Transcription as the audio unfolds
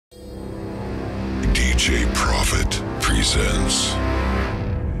DJ Prophet presents.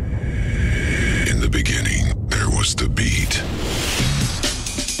 In the beginning, there was the beat.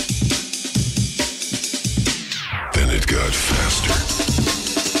 Then it got faster,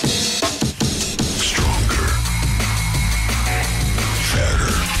 stronger,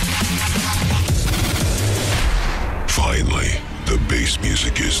 fatter. Finally, the bass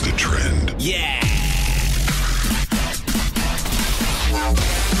music is the trend. Yeah!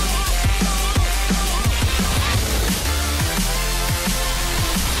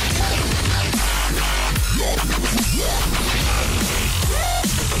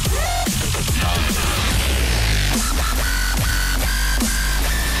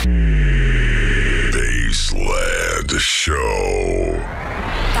 Bassland Show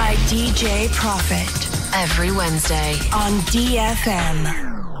by DJ Prophet every Wednesday on DFM.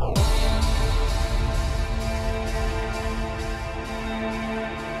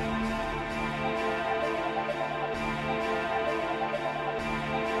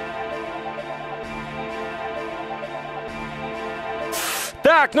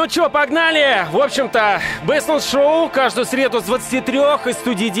 Так, ну чё, погнали! В общем-то, Bassland шоу каждую среду с 23 из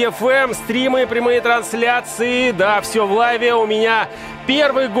студии DFM, стримы, прямые трансляции, да, все в лайве. У меня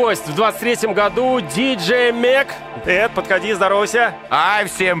первый гость в 23-м году, DJ M.E.G. Эд, подходи, здоровайся. Ай,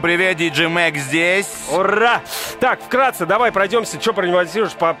 всем привет, DJ M.E.G здесь. Ура! Так, вкратце, давай пройдемся, что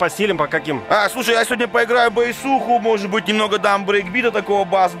продемонстрируешь по стилям, по каким? Слушай, я сегодня поиграю бейсуху, может быть, немного дам брейкбита, такого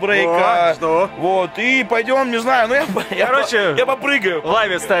бас-брейка. Что? Вот, и пойдем, не знаю, ну я попрыгаю. В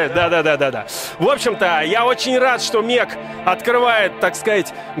лайве ставит, да. В общем-то, я очень рад, что M.E.G открывает, так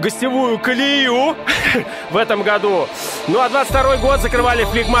сказать, гостевую колею в этом году. Ну, а 22-й год закрывали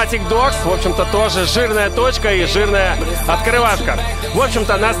Phlegmatic Dogs, в общем-то, тоже жирная точка и жирная открывашка. В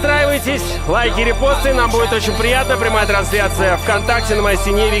общем-то, настраивайтесь, лайки, репосты, нам будет очень приятно. Прямая трансляция ВКонтакте на моей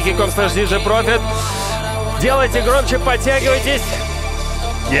стене wiki.com/DJ Prophet. Делайте громче, подтягивайтесь.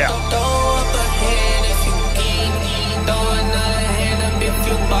 Yeah.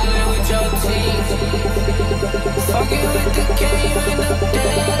 Fucking with the game in the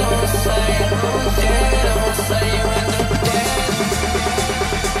dead, I'ma say, I'ma say you in the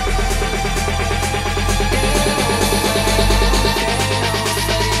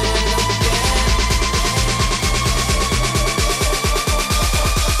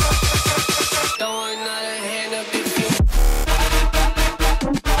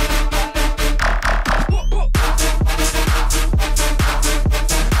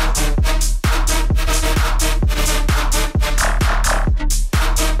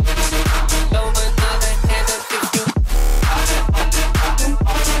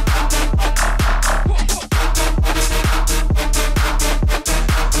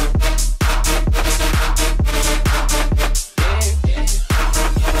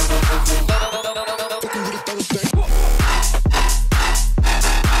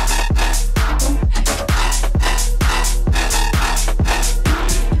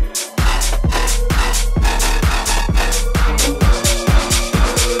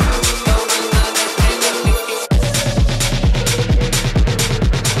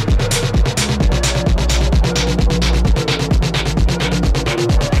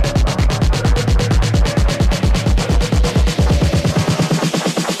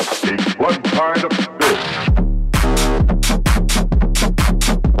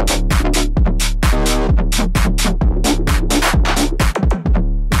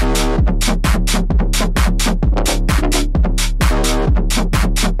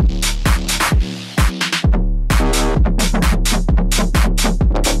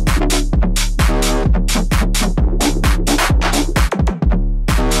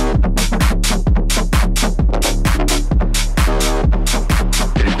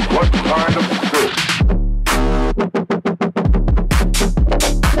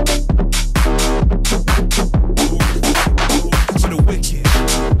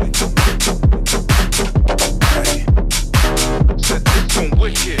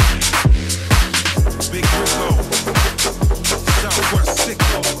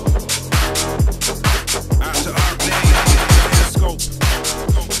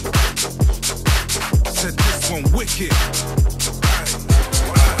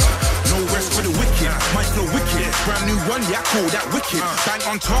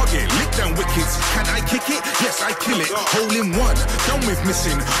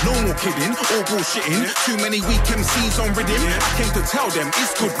Too many weak MCs on rhythm. I came to tell them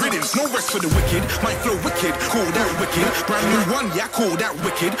it's good riddance. No rest for the wicked. My flow wicked, call that wicked. Brand new one, yeah, call that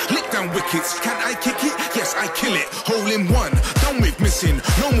wicked. Lick down wickets. Can I kick it? Yes, I kill it. Hole in one, done with missing.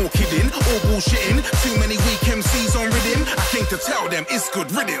 No more kidding or bullshitting. Too many weak MCs on rhythm. I came to tell them it's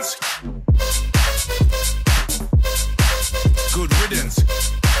good riddance. good riddance.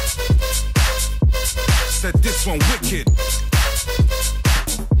 Said this one wicked.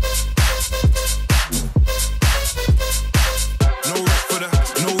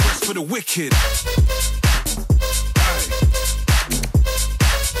 No rest for the wicked. Aye.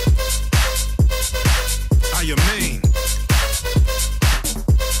 How you mean?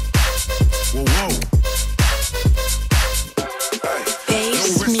 Whoa, whoa.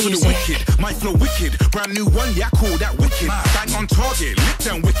 Bass music. My flow wicked, brand new one, yeah, I call that wicked. Bang on target, lick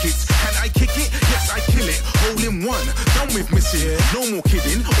down wickets. Can I kick it? Yes, I kill it. Hole in one, done with missing. No more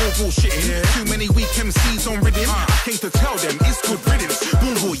kidding, all bullshitting. Too many weak MCs on rhythm. I came to tell them it's good riddance.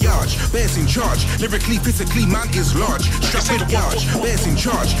 Bon voyage, bears in charge. Lyrically, physically, man is large. Strap with yards, bears in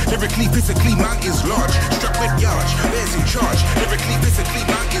charge. Lyrically, physically, man is large. Strap with yards, bears in charge. Lyrically, physically,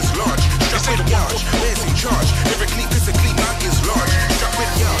 man is large. Strap with yards, bears in charge. Lyrically, physically, man is large. Strap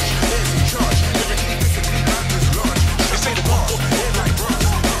with yards, bears in charge. Lyrically, physically, man is large. This ain't the bar, they're like rocks.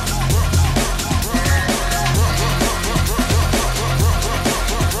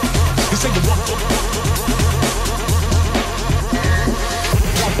 This ain't the rock.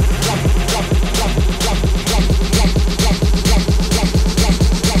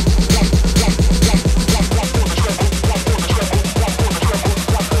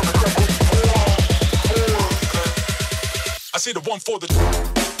 I say the one for the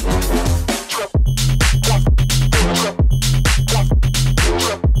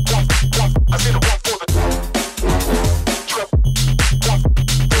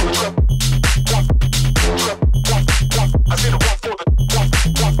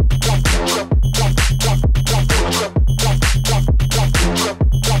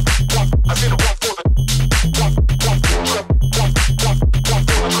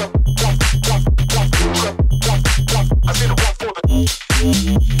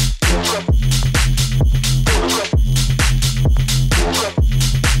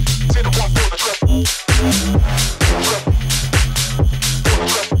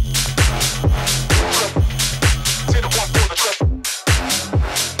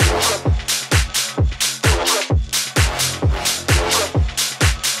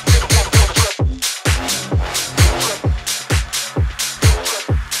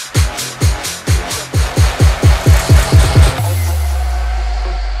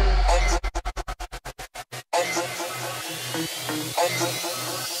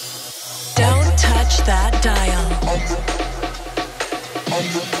Don't touch that dial.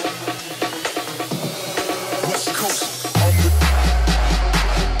 West Coast.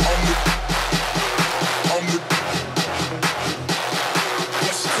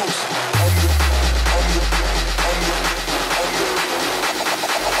 West Coast.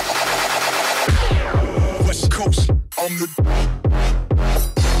 West Coast.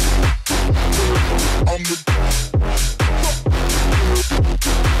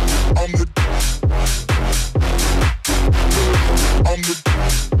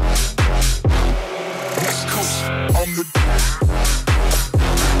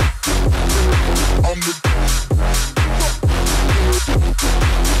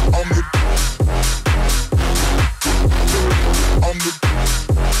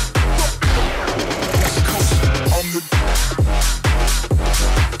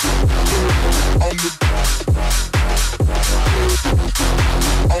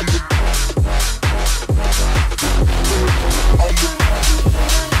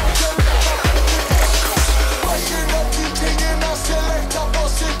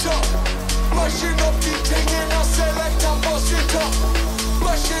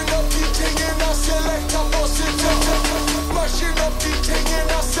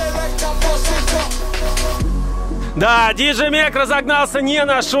 Да, DJ M.E.G разогнался не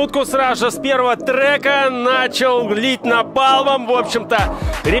на шутку, сразу же с первого трека начал лить напалмом. В общем-то,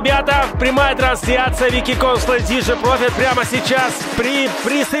 ребята, прямая трансляция Вики Консла DJ Profit прямо сейчас.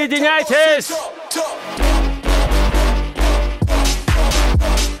 Присоединяйтесь!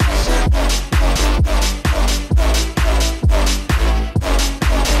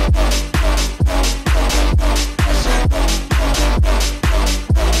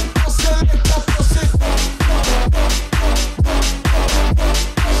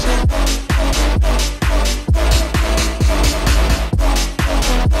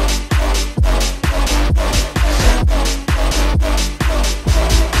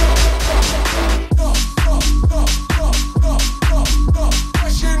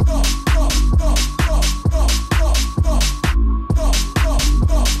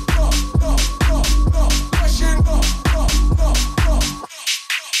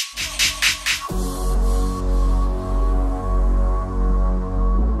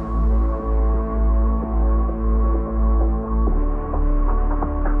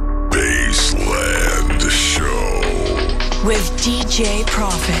 DJ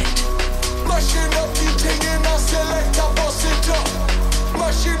Profit. Mashing up the thing and I select a boss it up.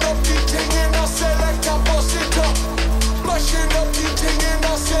 Mashing up the thing and I select a boss it up. Mashing up the thing and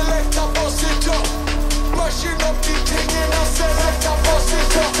I select a boss it up. Mashing up the thing and I select a boss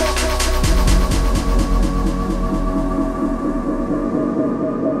it up.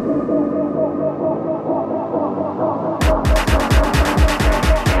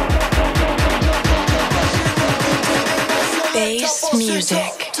 Bass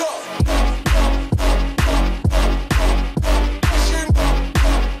music.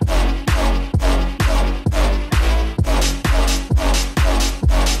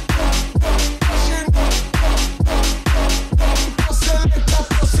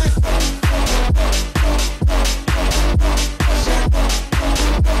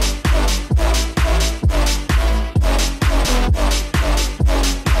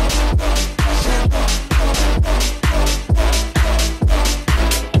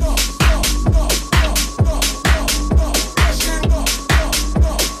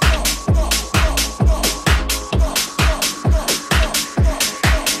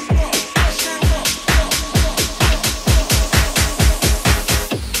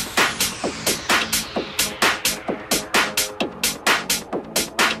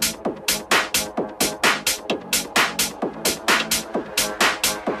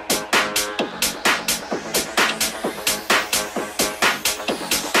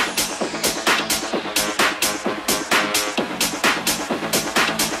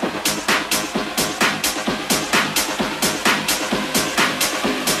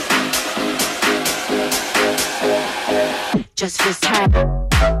 Just this time.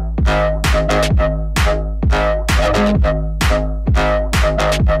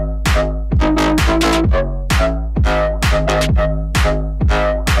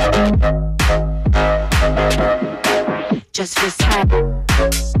 Just this time.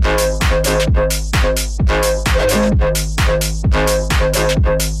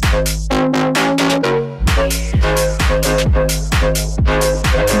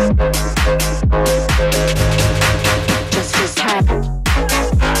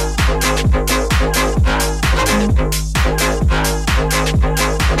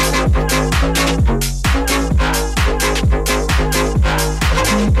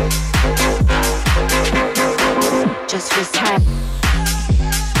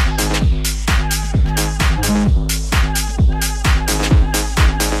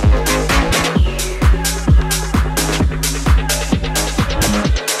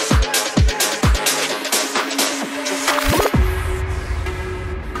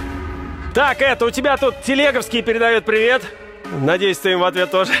 Так, это, у тебя тут Телеговский передает привет. Надеюсь, ты им в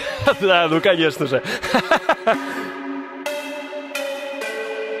ответ тоже. Да, ну конечно же.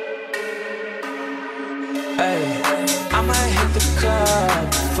 I might hit the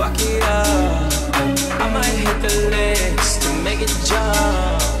club, fuck it up. I might hit the licks to make it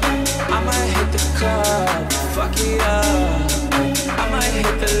jump. I might hit the club, fuck it up. I might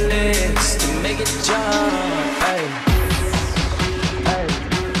hit the licks to make it jump. Hey.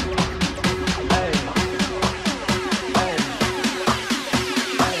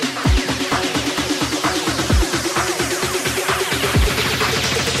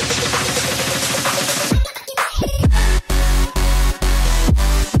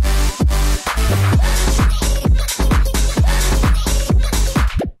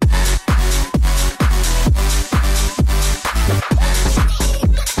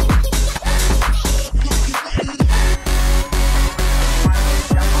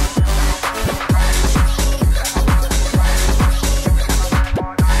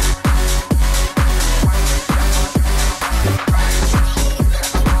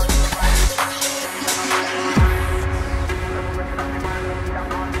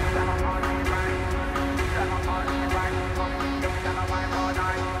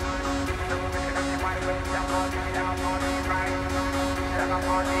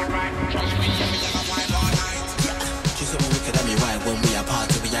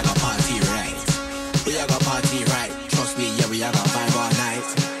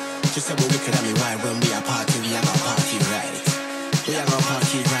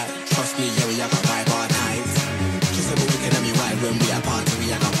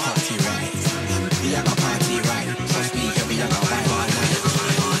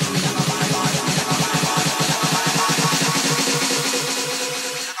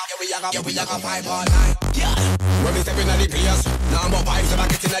 When we step in the place, now more vibes if I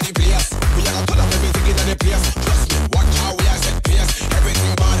get in the place. We are gonna turn up everything in the place. Trust me, watch how we are set pace.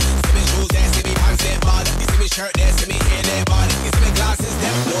 Everything bad. See me shoes there, see me pants there bad. You see me shirt there, see me hair there bad. You see me glasses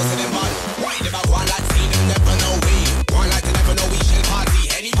there, close to them bad. Why them a go on like see them never know we. Go on like they never know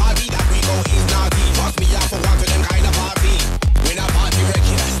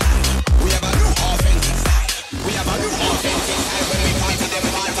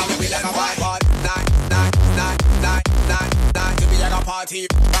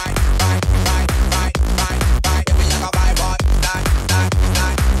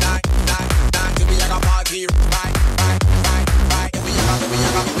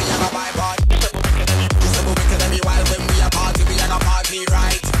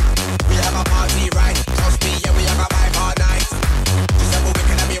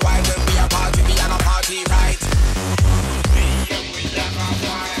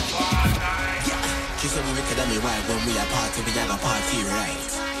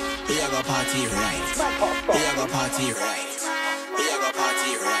party right. We are gonna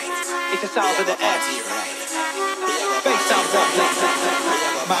party right. It's the sound of the F. Bass out one.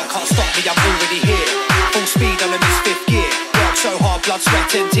 Man can't stop me, I'm already here. Full speed, I'm in this fifth gear. Work so hard, blood, sweat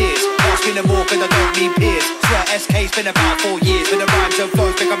and tears. Ask me no more, cause I don't need peers. Swear SK's been about 4 years. When the rhymes and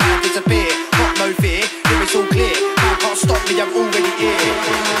flows make a man disappear. Got no fear, if it's all clear. Man can't stop me, I'm already here.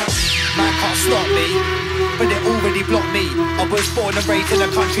 Man can't stop me, but they already blocked me. I was born and raised in a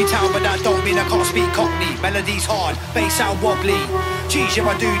country town, but that don't mean I can't speak Cockney. Melody's hard, bass sound wobbly. Geez, if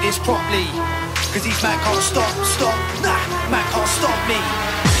I do this properly, cause these man can't stop, nah, man can't stop me.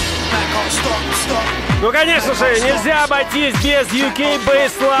 Man can't stop. Ну, конечно же, нельзя обойтись без UK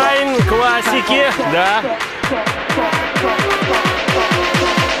Bassland, классики, да.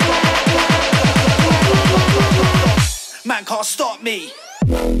 Man can't stop me.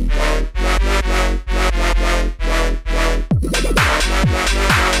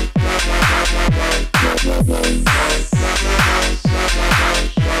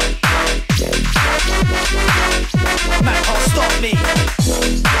 Man can't stop me.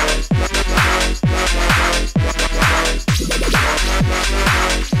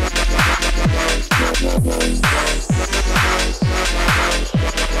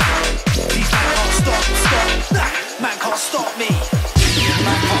 These man can't stop. Nah, man can't stop me.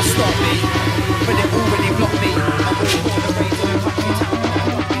 Man can't stop me, but they already blocked me. I'm born and raised in a country town.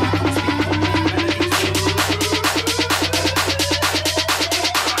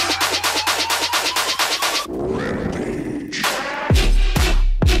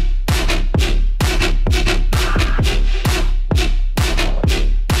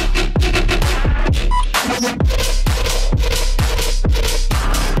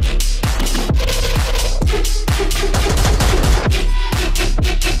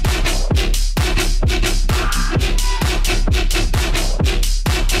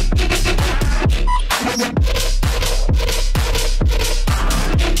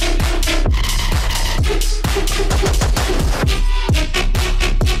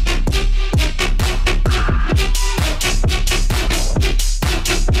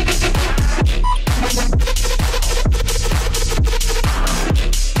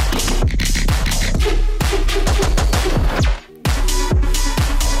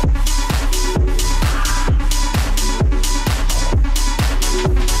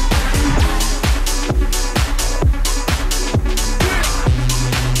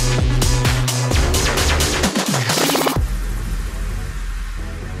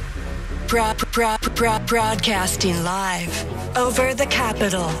 Broadcasting live over the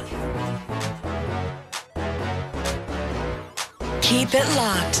capital. Keep it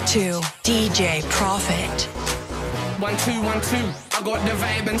locked to DJ Profit. 1 2 1 2. I got the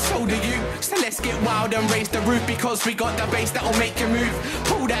vibe and so do you. So let's get wild and raise the roof, because we got the bass that'll make you move.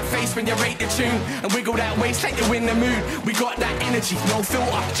 Pull that face when you rate the tune and wiggle that waist like you in the mood. We got that energy, no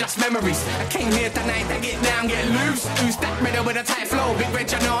filter, just memories. I came here tonight to get down, get loose. Who's that brother with a tight flow? Big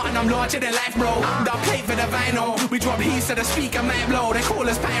Reg and and I'm larger than life, bro. The plate for the vinyl. We drop heat so the speaker might blow. They call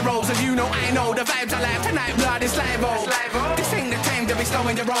us pyros, and you know I know the vibes are live tonight. Blood is live-o. This ain't the time to be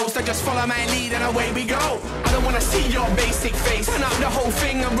slowing your rolls, so just follow my lead and away we go. I don't wanna see your basic face. Turn up the whole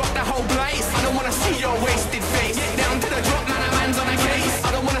thing and rock the whole place. I don't wanna see your wasted face. Get down to the drop, man, a man's on a case.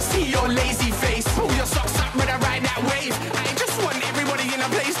 I don't wanna see your lazy face. Pull your socks up, brother, ride that wave. I just want everybody in a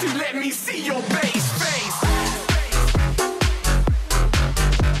place to let me see your bass face.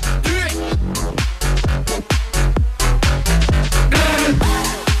 Do it.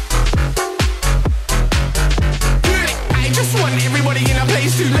 Do it. I just want everybody in a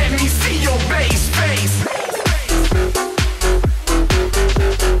place to let me see your bass face.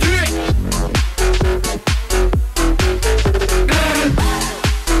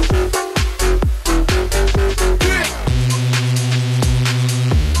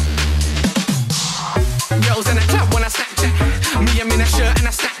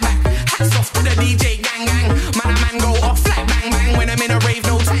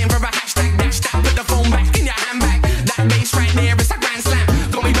 Bass right there, it's a grand slam.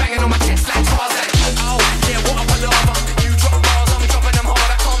 Got me banging on my chest like Tarzan. Oh,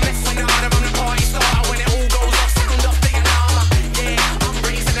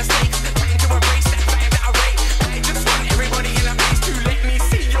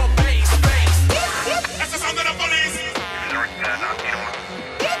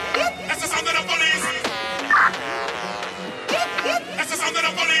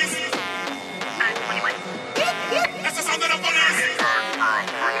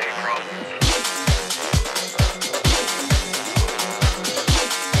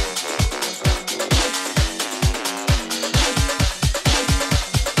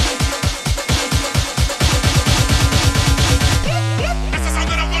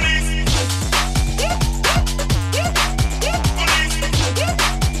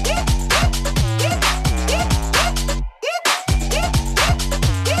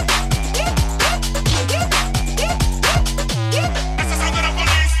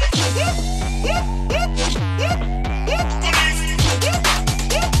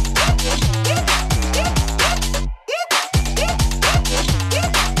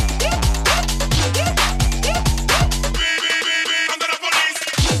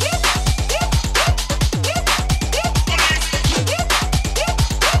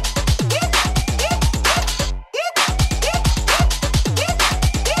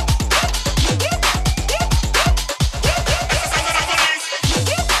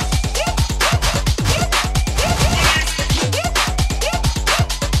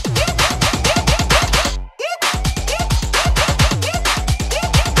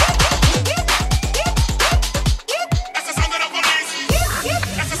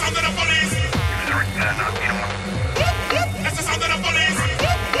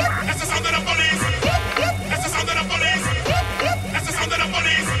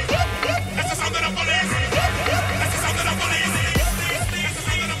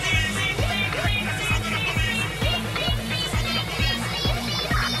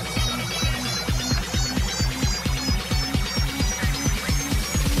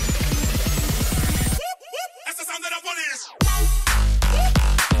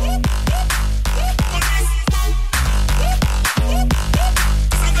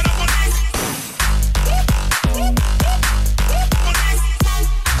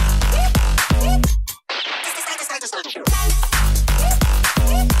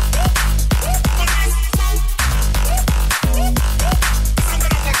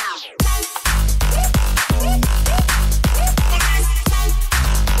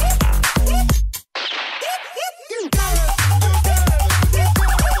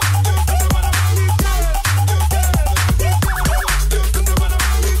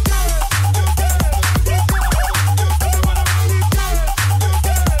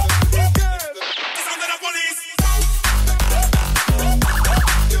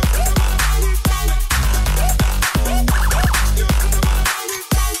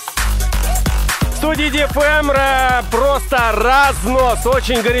 DFM, просто разнос,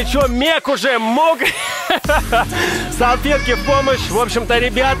 очень горячо. Мег уже мог. Салфетки в помощь. В общем-то,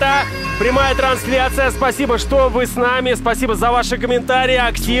 ребята, прямая трансляция. Спасибо, что вы с нами. Спасибо за ваши комментарии,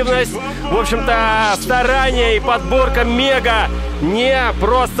 активность. В общем-то, старание и подборка Мега не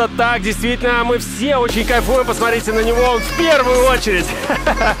просто так. Действительно, мы все очень кайфуем. Посмотрите на него, он в первую очередь.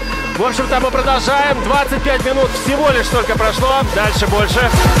 В общем-то, мы продолжаем. 25 минут всего лишь только прошло. Дальше больше.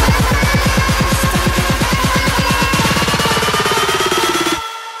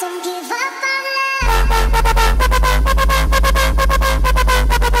 We'll be right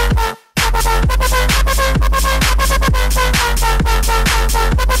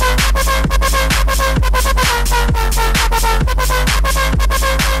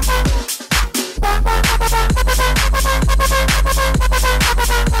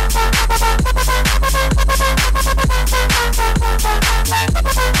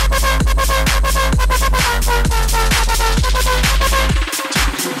back.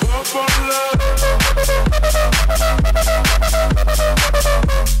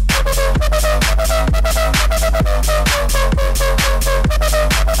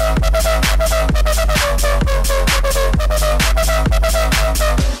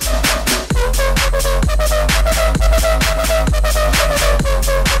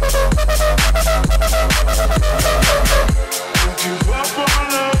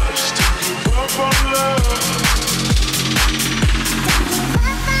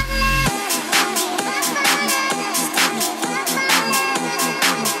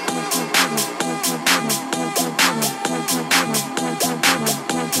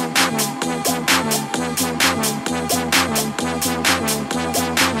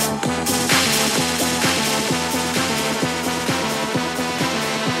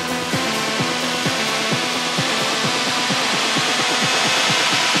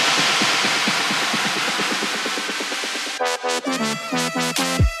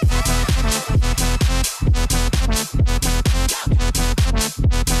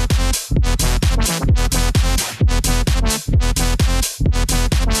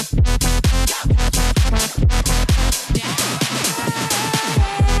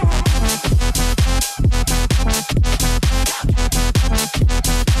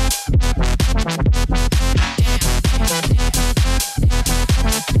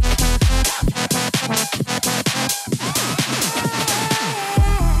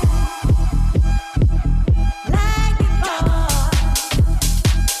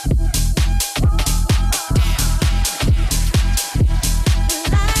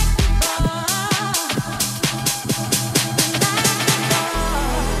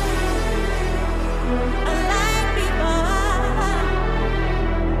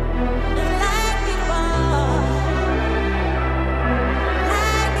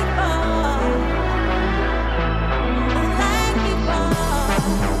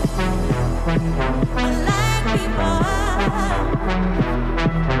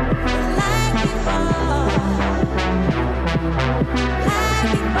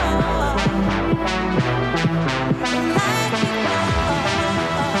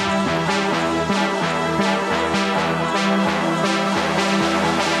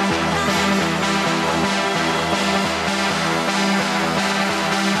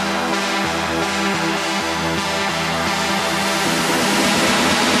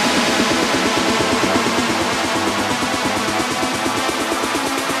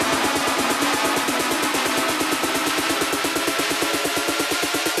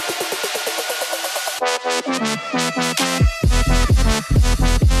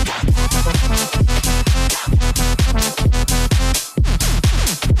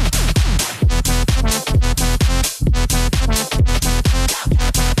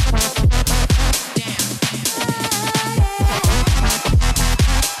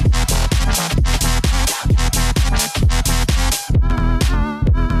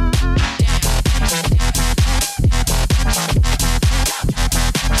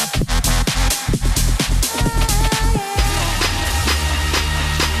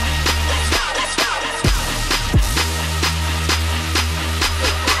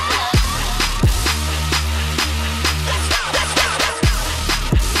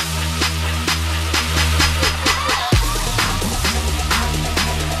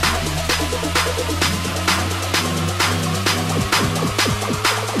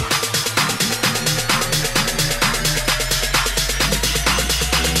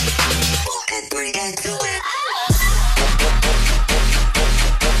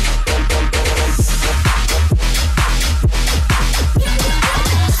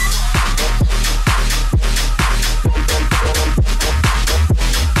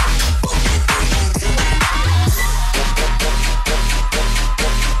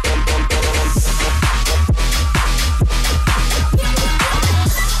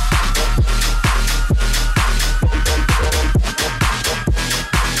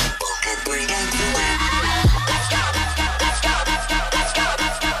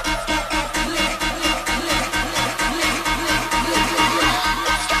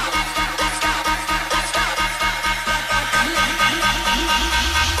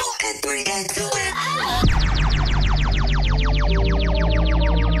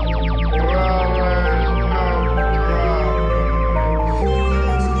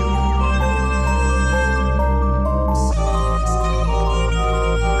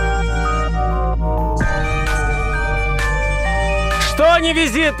 не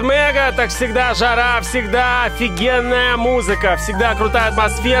визит M.E.G, так всегда жара, всегда офигенная музыка, всегда крутая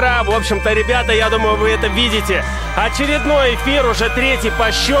атмосфера. В общем-то, ребята, я думаю, вы это видите. Очередной эфир, уже третий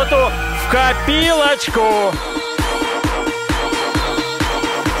по счету, в копилочку.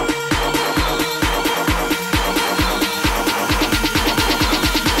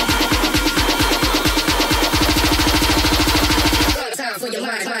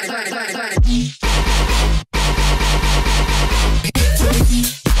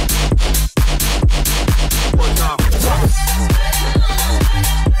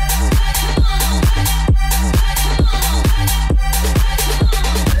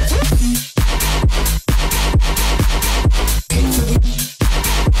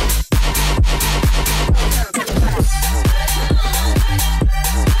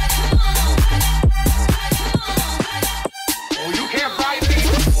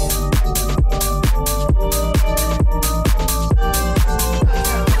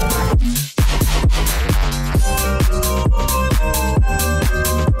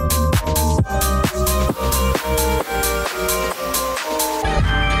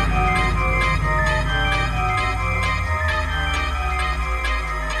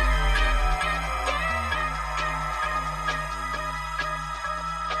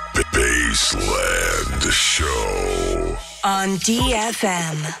 Bassland Show on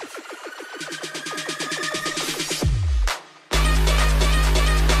DFM.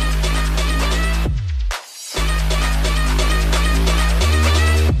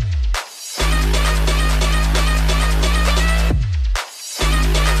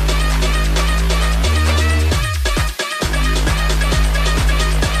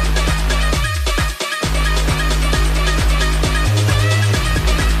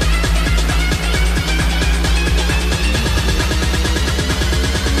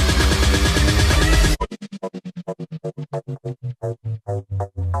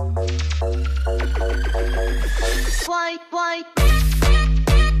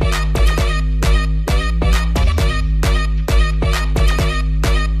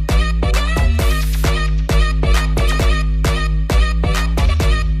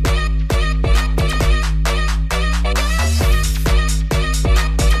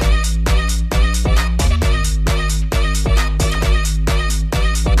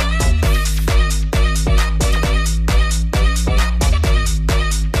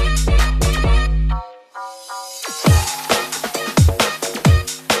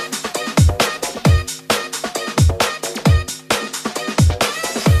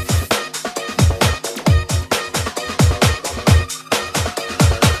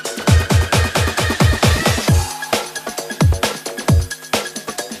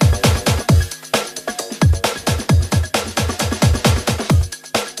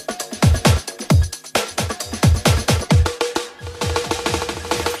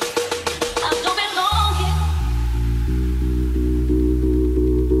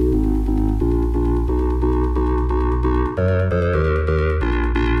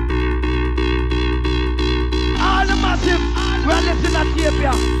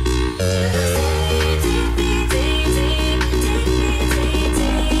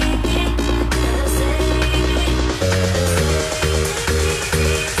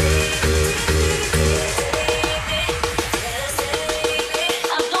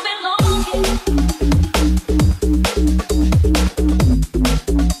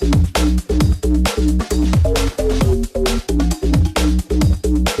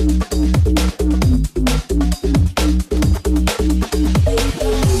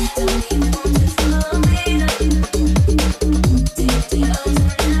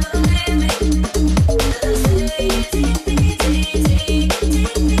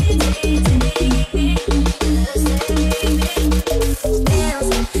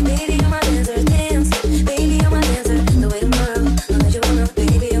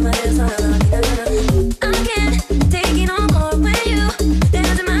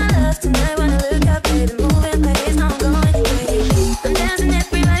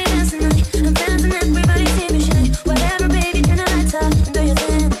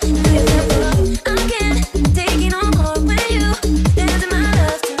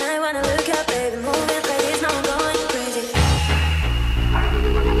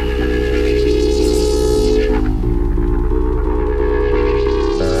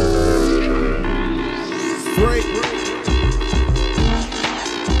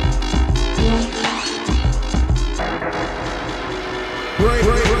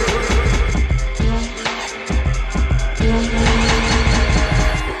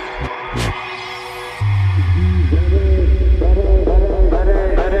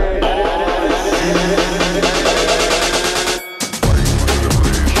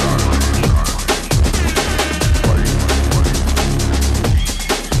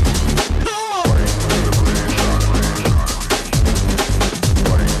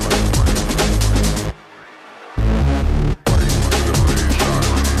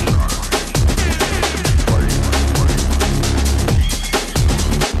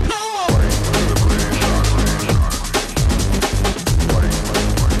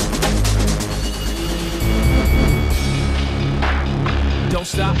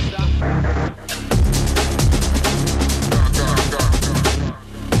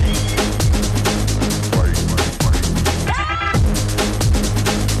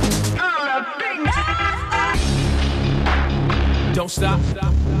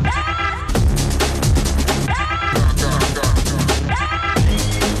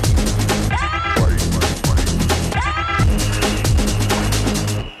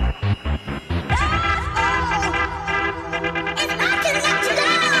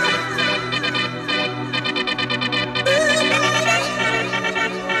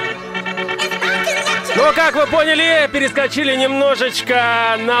 Ну, как вы поняли, перескочили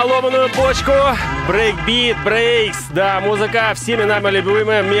немножечко на ломаную почку. Брейкбит, брейкс, да, музыка всеми нами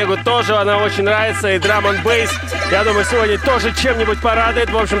любимая. Мегу тоже она очень нравится. И драм н бейс, я думаю, сегодня тоже чем-нибудь порадует.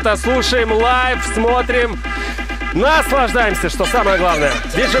 В общем-то, слушаем лайв, смотрим, наслаждаемся, что самое главное.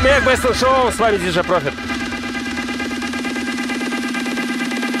 DJ M.E.G, Bassland Show, с вами DJ Profit.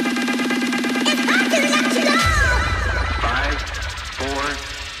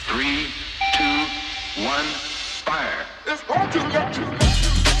 1, fire. It's going to let you.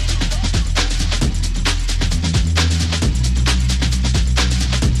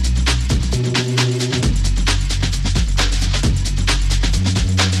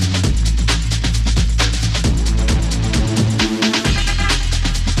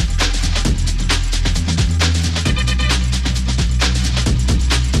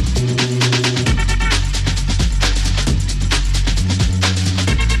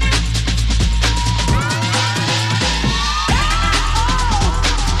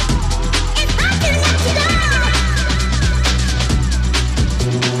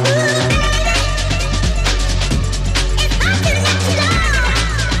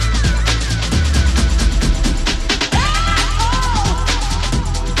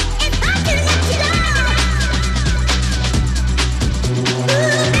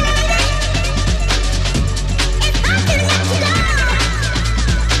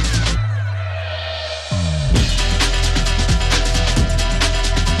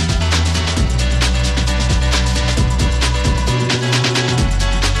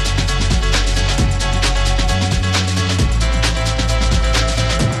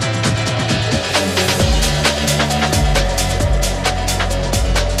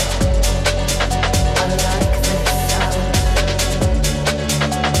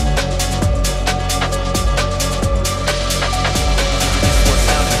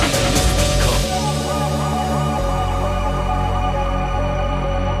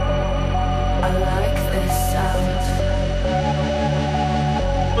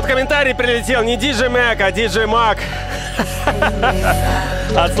 Комментарий прилетел не DJ M.E.G, а DJ M.E.G.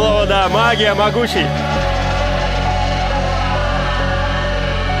 От слова, да, магия, могучий.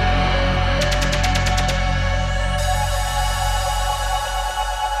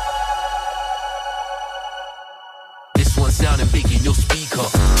 This one sounding big in your speaker.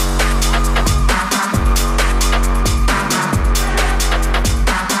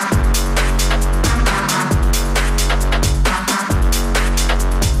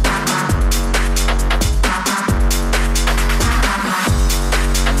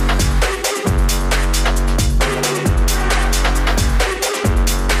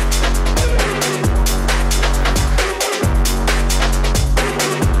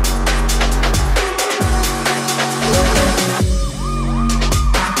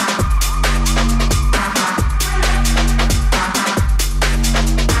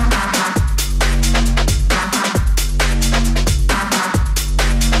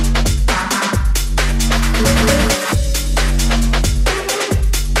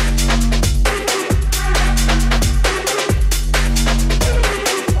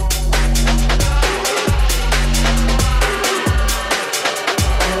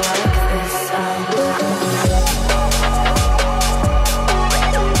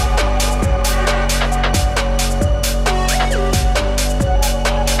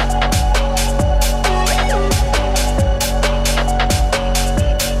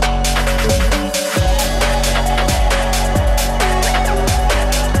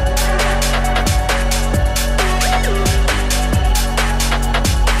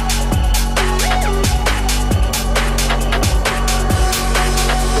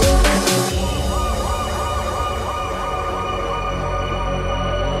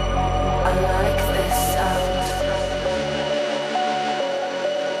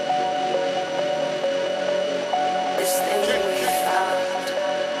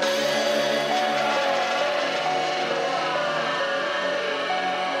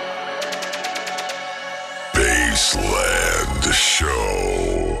 Bassland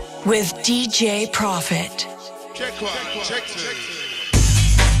Show with DJ Profit. Check one, check two.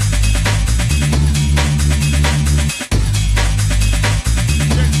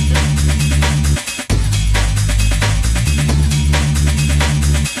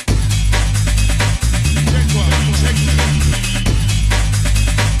 Check one, check two.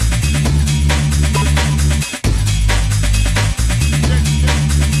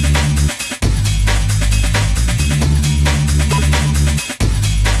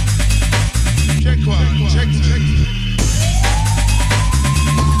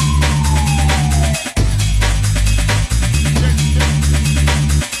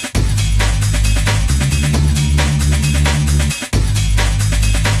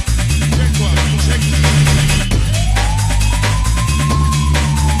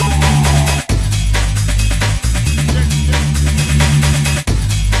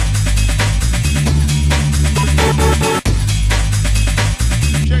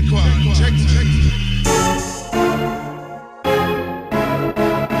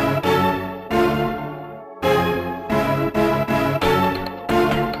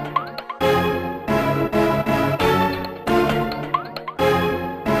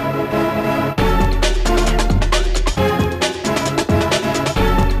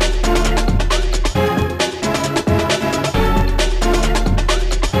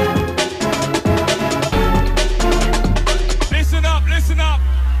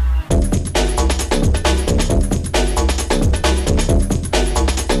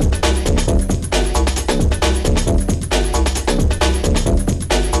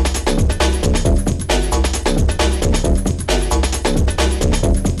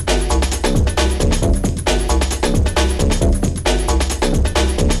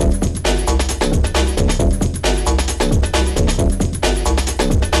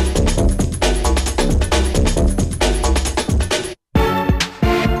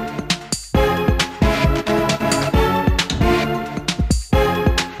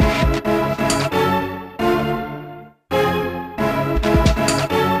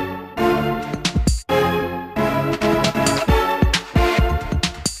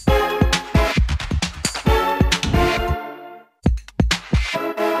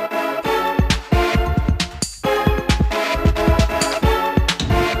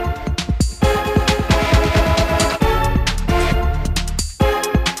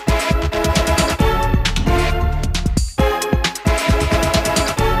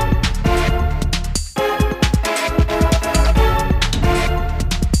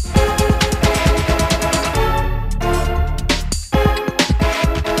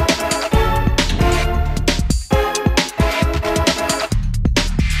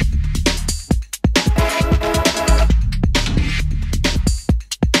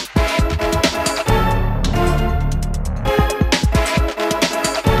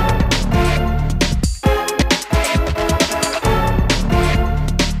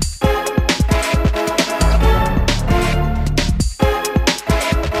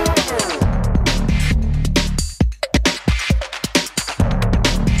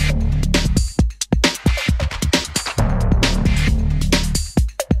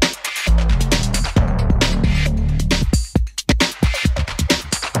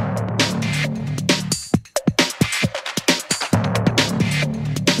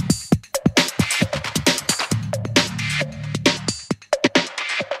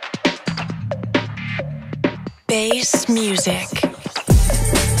 music.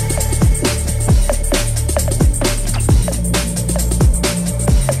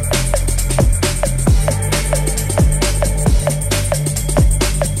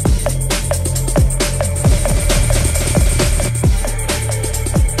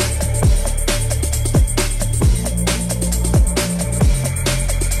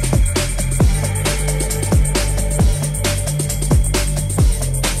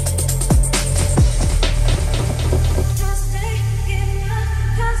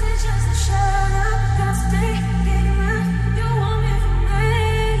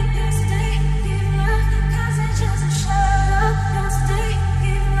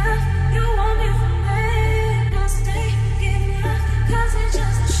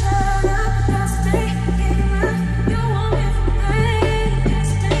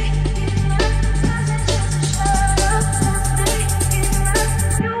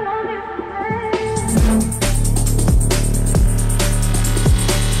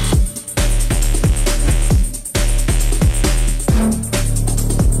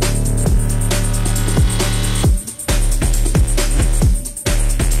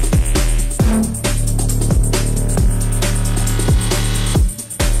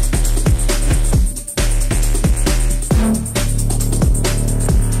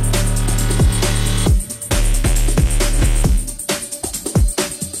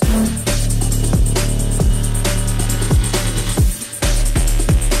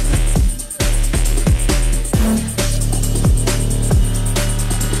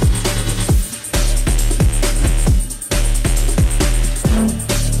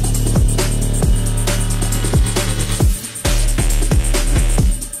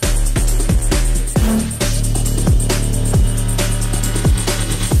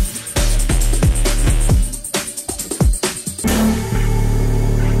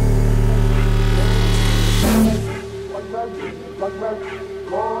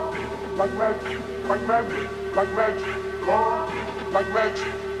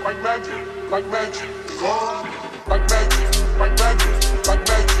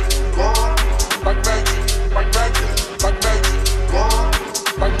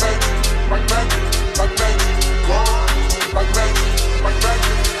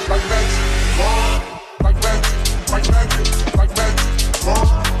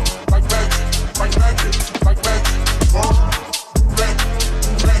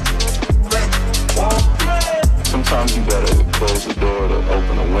 Sometimes you gotta close the door to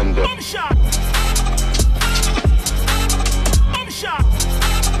open a window.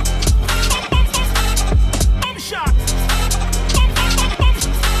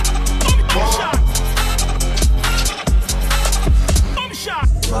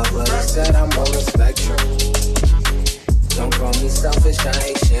 My brother said I'm on the spectrum. Don't call me selfish, I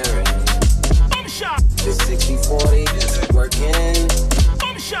ain't sharing. This 60-40 isn't working.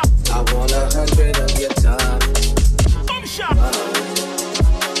 I want 100 of your time.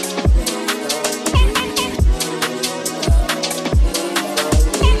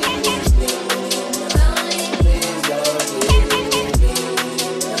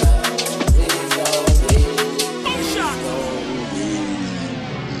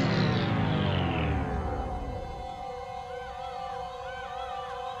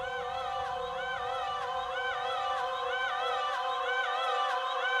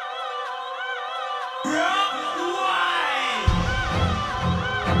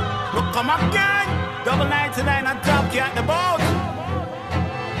 Come again, double 99 on top, get the boat.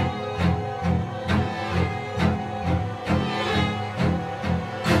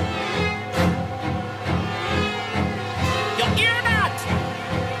 You hear that?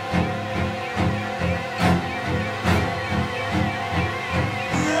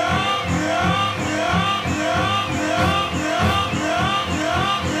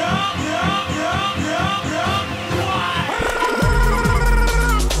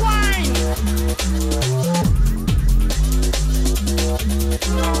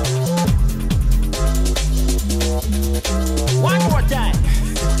 One more time.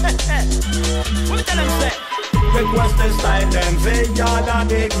 What me tell them say? Request the style them, for y'all a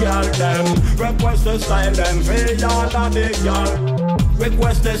big girl them. Request the style them, for y'all a big girl.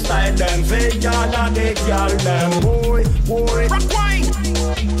 Request the style them, for y'all a big girl them. Boy, boy. Rock wine.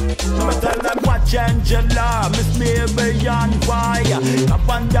 I'ma tell them watch Angela, Miss Mary and fire. Up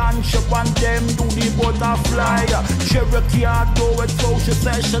and down, shop on them, do the butterfly. Cherokee I do it, so she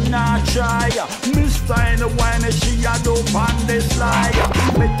says she not try. Miss Tiny Wine, she a do on the slide.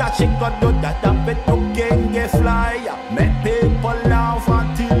 Me that she got do that, and bet to gang get fly. Make people laugh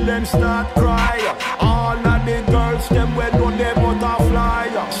until them start cry. All of the girls, them we do the butterfly.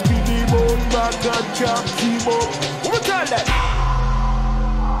 Speedy bone, back and chop, keep up.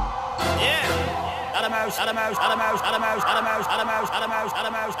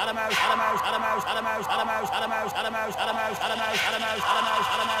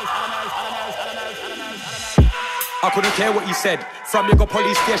 I couldn't care what he said. From you go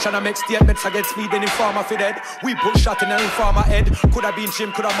police station, I make statements against me, then informer for dead. We put shot in an informer head. Could have been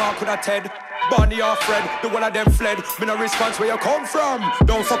Jim, could have Mark, could have Ted. Barney or Fred, the one of them fled. Me no response where you come from.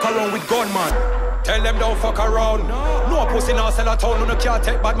 Don't fuck around with gunman. Tell them don't fuck around. No pussy now sell a town. No can't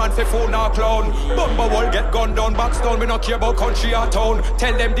take bad man for fool now clown. Bumba wall get gunned down, box down. Me no care about country or town.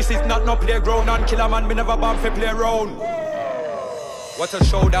 Tell them this is not no playground. And kill a man, me never bomb for play around. What a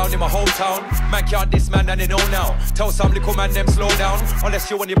showdown in my hometown. Man can't diss man and they know now. Tell some little man them slow down. Unless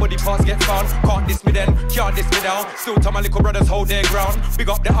you and your body parts get found. Can't diss me then, can't diss me down. Still tell my little brothers hold their ground. Big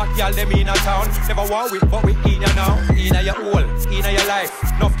up the hot gal them in a town. Never war with but we in ya now. In ya all, in ya life.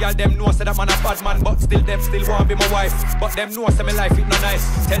 Enough gal them know say that man a bad man. But still them still want be my wife. But them know say my life it no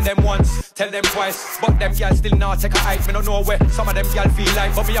nice. Tell them once, tell them twice. But them gal still not take a hike. Me no know where some of them gal feel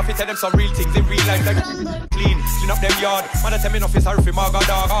like. But me have to tell them some real things in real life. Like clean up them yard. Man I tell me no fi sorry fi Maga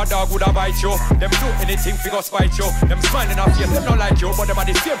dog. Our dog woulda bite you. Them do anything fi go spite you. Them smiling off you, them not like you. But them are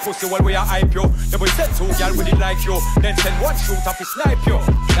the same pussy while we a hype you. Them will send two gal with it like you. Then send one shoot off fi snipe you.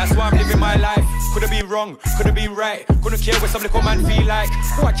 That's why I'm living my life. Coulda been wrong, coulda been right. Couldn't care what some little man feel like.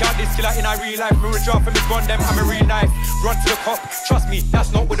 No I can't this killer in a real life. Me withdraw from me gun them and me real life. Run to the cop, trust me,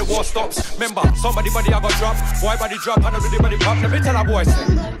 that's not where the war stops. Remember, somebody body I got drop. Boy body drop and the body pop. Let me tell a boy say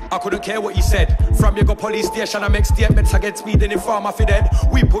I couldn't care what he said. From you go police station I make statements against me, then informer fi dead.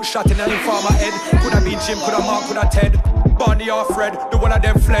 We put shot in an informer head. Could have been Jim, could have Mark, could have Ted. Barney or Fred, the one of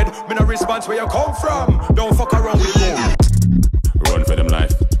them fled. Me no response where you come from. Don't fuck around with me. Run for them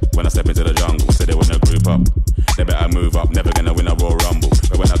life. When I step into the jungle, say they wanna group up. They better move up, never gonna win a Royal Rumble.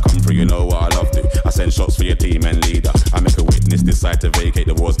 But when I come through, you know what I love to. I send shots for your team and leader. I make a witness decide to vacate.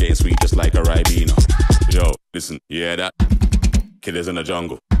 The war's getting sweet just like a Ribena. Yo, listen, you hear that? Killers in the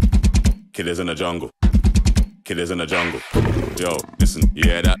jungle. Killers in the jungle. Killers in the jungle. Yo, listen, you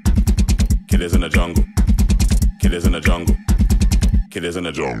hear that? Killers in the jungle. Killers in the jungle. Killers in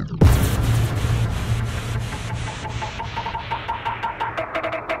the jungle.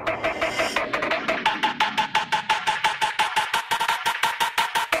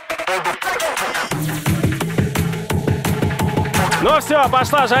 Ну все,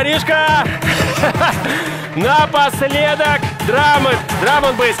 пошла жаришка. Напоследок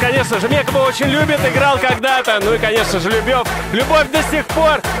драм-н-бейс, конечно же. Мег его очень любит, играл когда-то. Ну и, конечно же, любовь до сих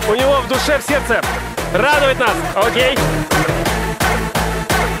пор у него в душе, в сердце. Радует нас, окей?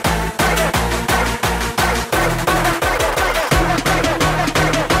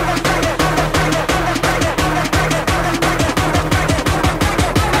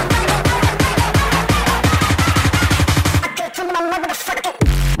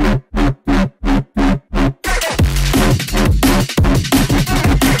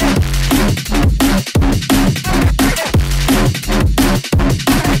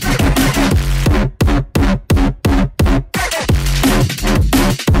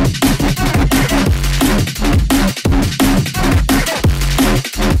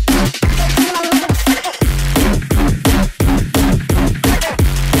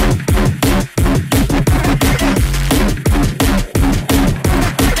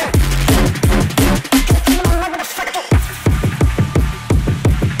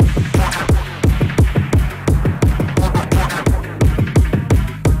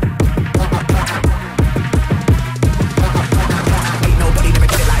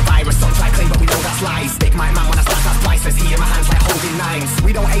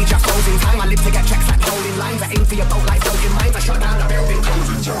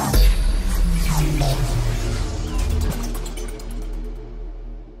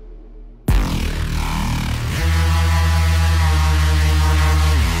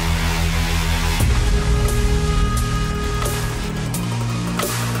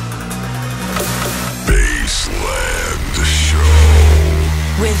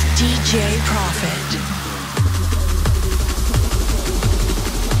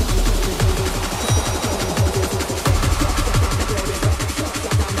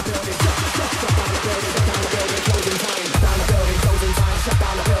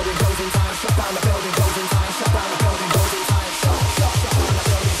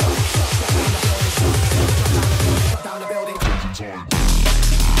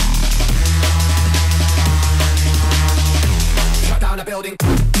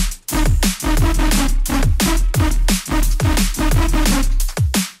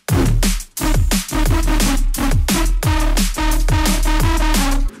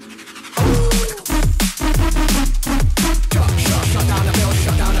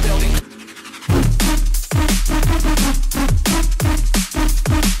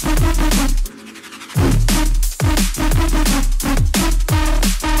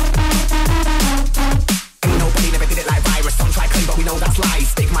 eyes.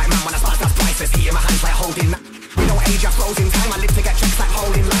 Stick my man when I spark that's priceless. Heat in my hands like holding. We don't age, I froze in time. I live to get checks like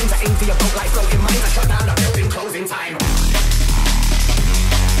holding lines. I aim for your boat like floating mines. I shut down the building, closing time.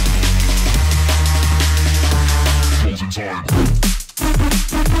 Closing time.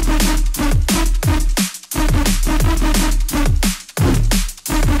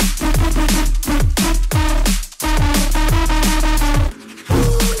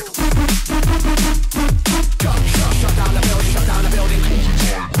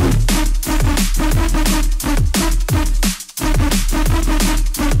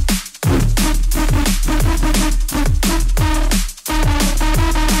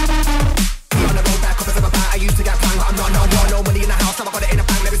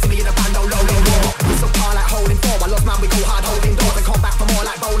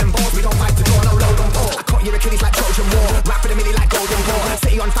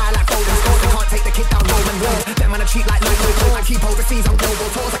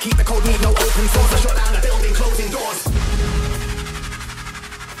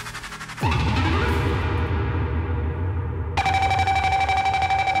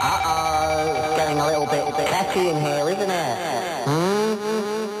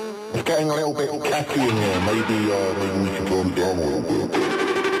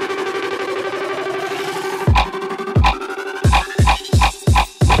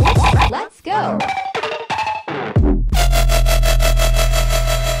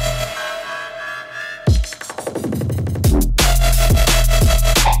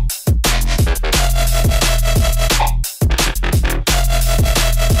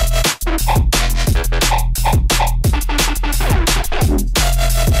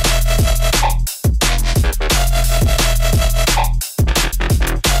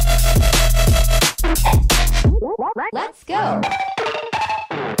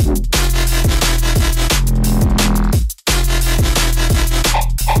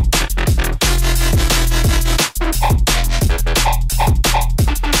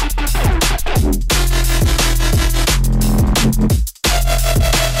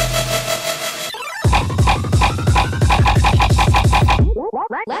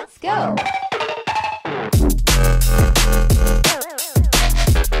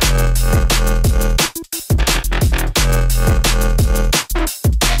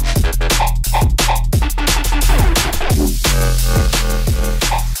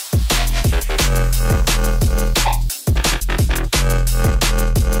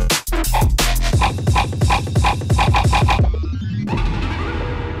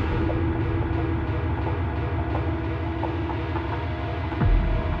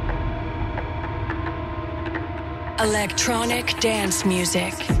 Electronic dance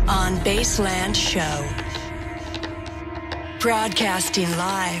music on Bassland Show. Broadcasting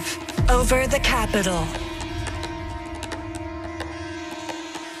live over the capital.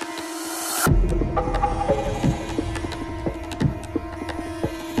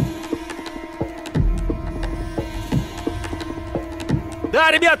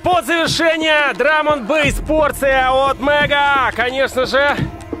 Да, ребят, под завершение драм-н-бейс порция от M.E.G. Конечно же,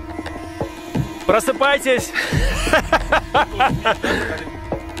 просыпайтесь.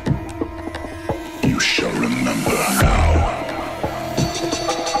 You shall remember now.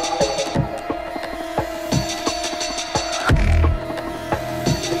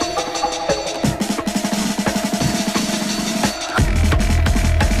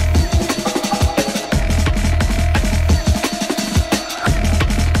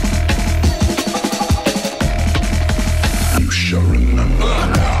 You shall remember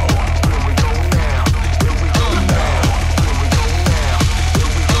now.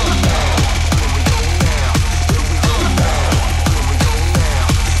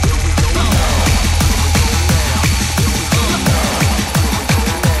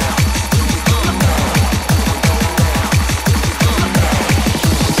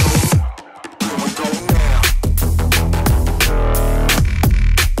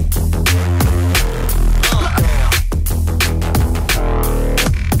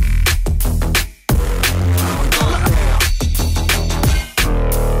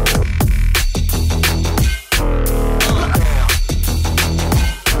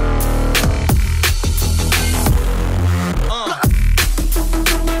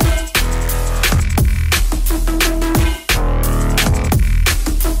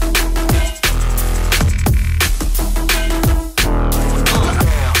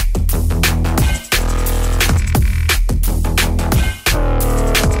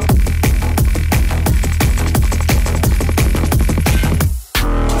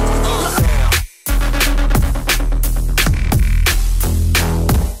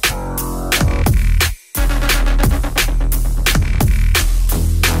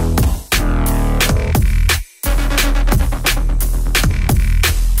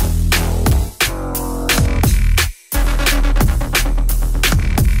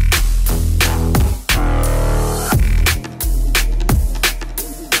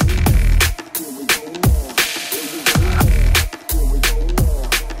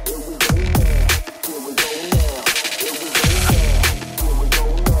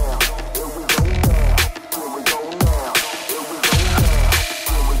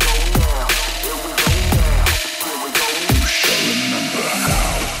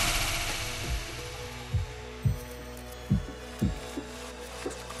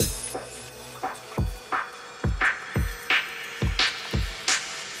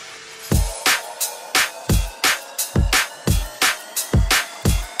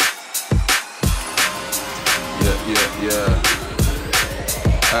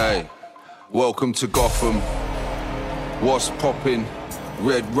 Welcome to Gotham. What's poppin'?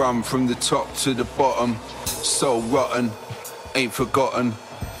 Red rum from the top to the bottom. So rotten, ain't forgotten.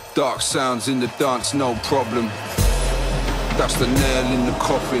 Dark sounds in the dance, no problem. That's the nail in the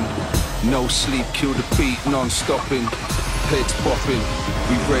coffin. No sleep, kill the beat, non-stopping. Heads popping,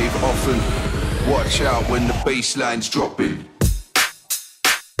 we rave often. Watch out when the bass line's dropping.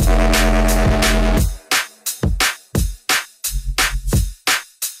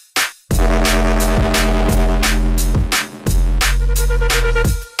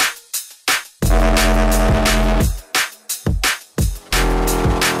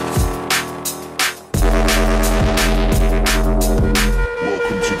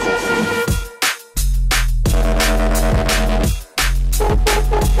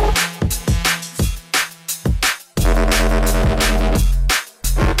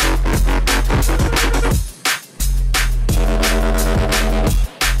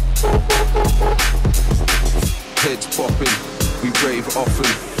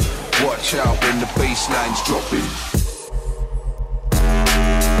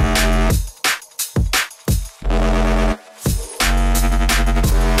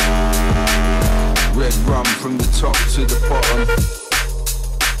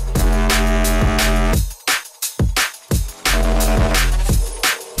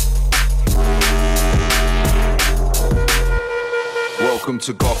 Welcome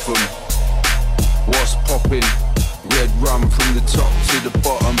to Gotham. What's poppin'? Red rum from the top to the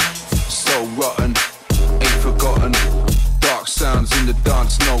bottom. So rotten, ain't forgotten. Dark sounds in the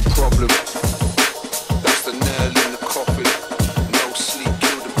dance, no problem. That's the nail in the coffin. No sleep,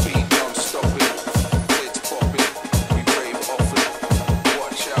 kill the beat, non-stopping. Heads popping, we rave often.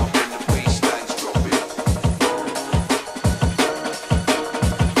 Watch out when the bass line's dropping.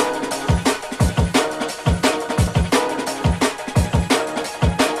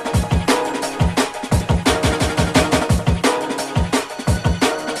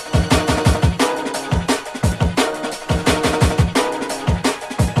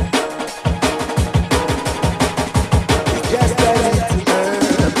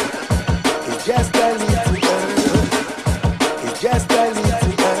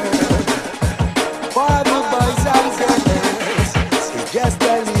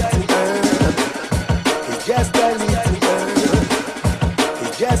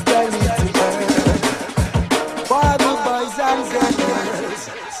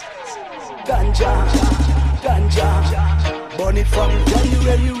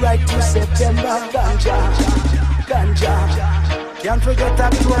 Can't forget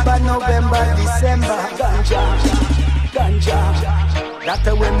October, November, December. Ganja, ganja. That's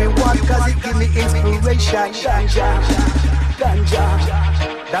the way me want, cause it give me inspiration. Ganja, ganja.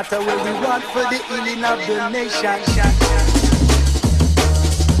 That's the way we want for the healing of the nation.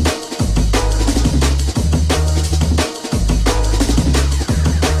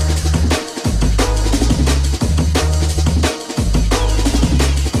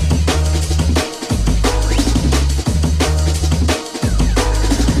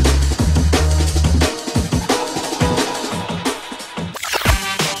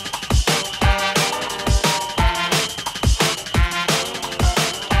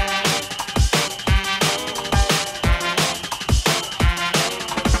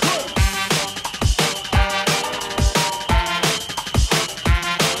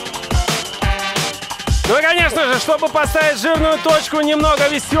 Ну и, конечно же, чтобы поставить жирную точку немного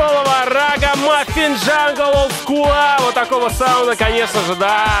веселого рага маффин джангл олдскула, вот такого саунда, конечно же,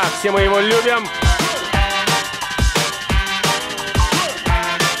 да, все мы его любим.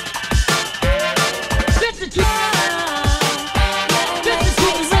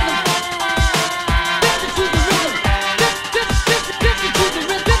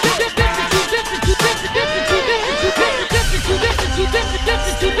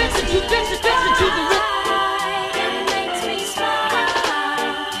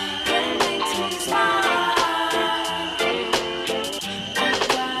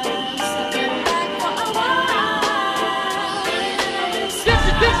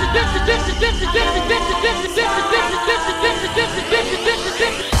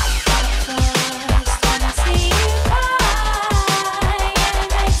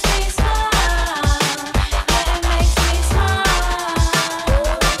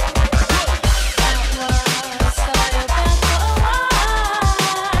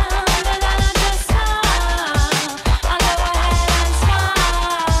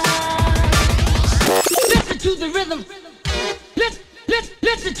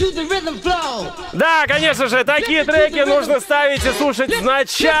 Let's Да, конечно же, такие треки нужно ставить и слушать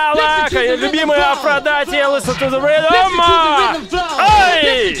сначала. Любимые Афродати, listen to the rhythm.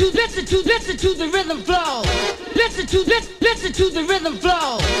 Эй! Listen to the rhythm flow. Listen to the rhythm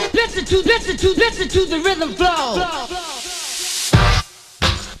flow. Listen to the rhythm flow.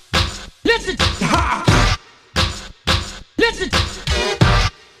 Listen. Listen.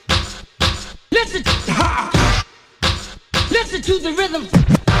 Listen. Listen to the rhythm.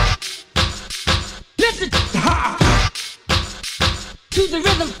 Listen to the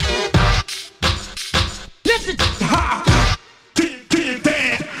rhythm. Listen.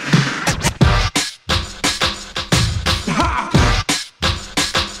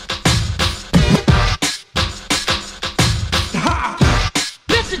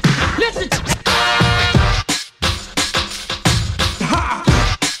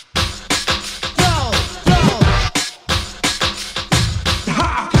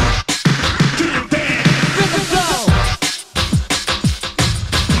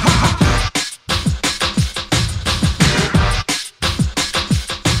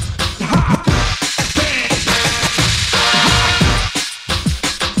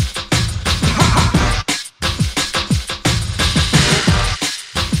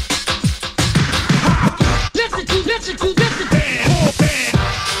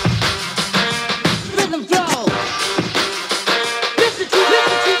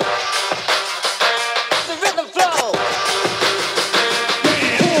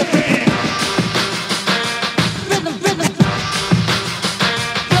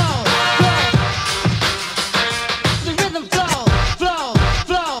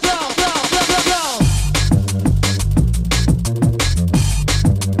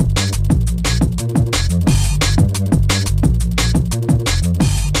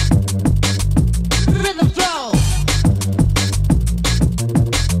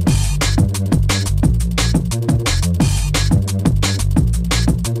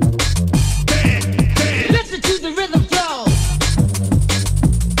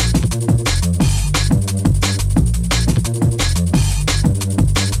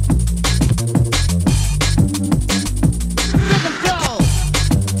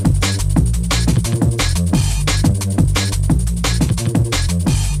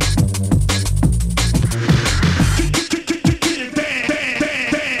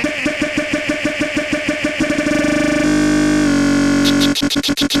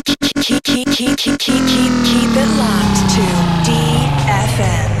 Keep it locked to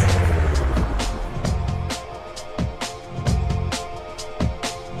DFM.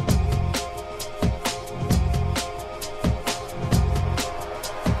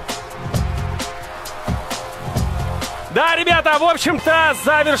 Да, ребята, в общем-то,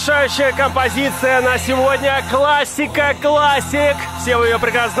 завершающая композиция на сегодня. Классика, классик. Все вы ее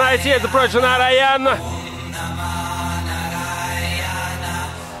прекрасно знаете. Это Проджина Райан.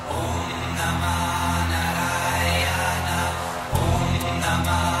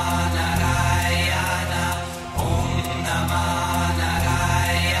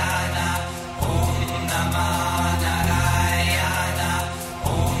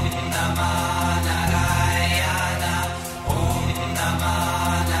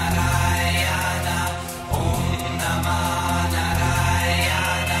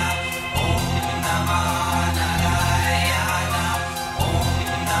 Om Namah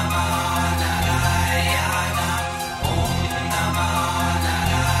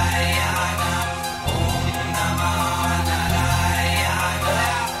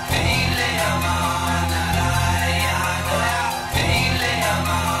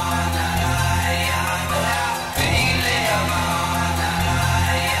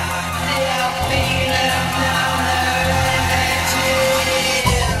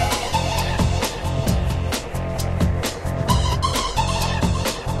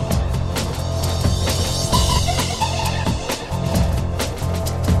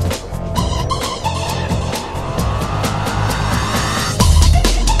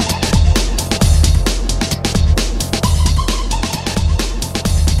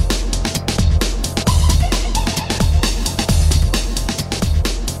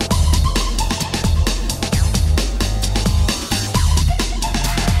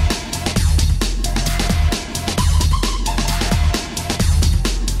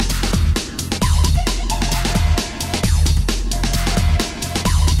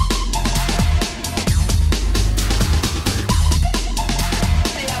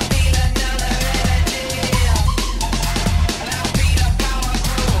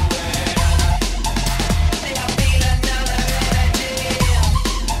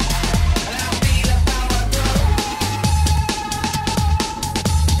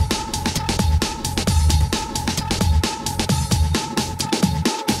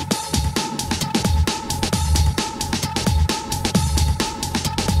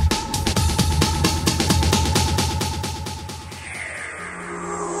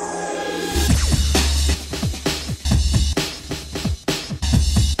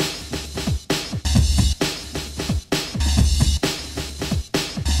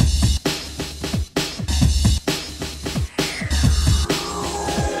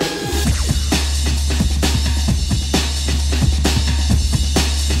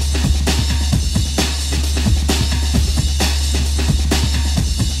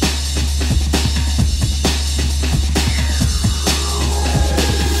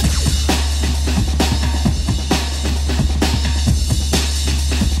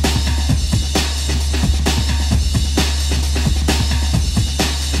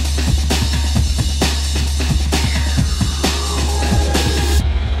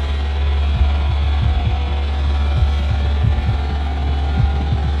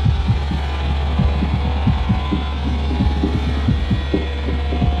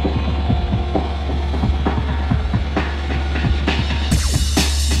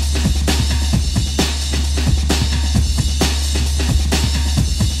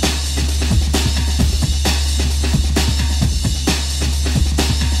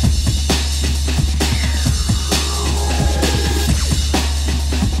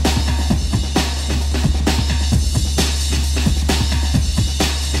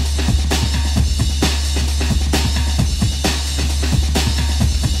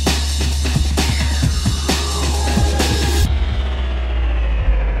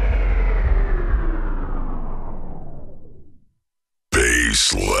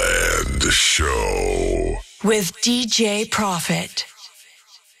show. With DJ Profit.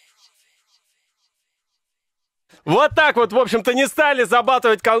 Вот так вот, в общем-то, не стали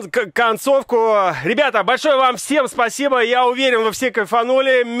забатывать концовку. Ребята, большое вам всем спасибо. Я уверен, вы все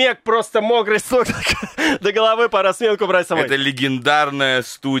кайфанули. Мег просто мокрый сок до головы, пора сменку брать с собой. Это легендарная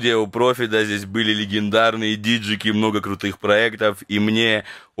студия у Профита. Здесь были легендарные диджики, много крутых проектов. И мне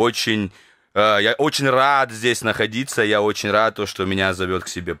очень... Я очень рад здесь находиться. Я очень рад, что меня зовет к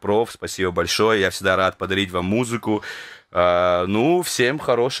себе Проф. Спасибо большое. Я всегда рад подарить вам музыку. Ну, всем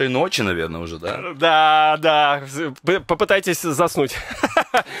хорошей ночи, наверное, уже, да? Да. Попытайтесь заснуть.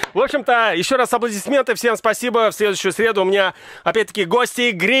 В общем-то, еще раз аплодисменты. Всем спасибо. В следующую среду у меня, опять-таки,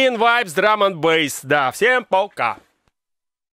 гости Green Vibes Drum and Bass. Да, всем пока.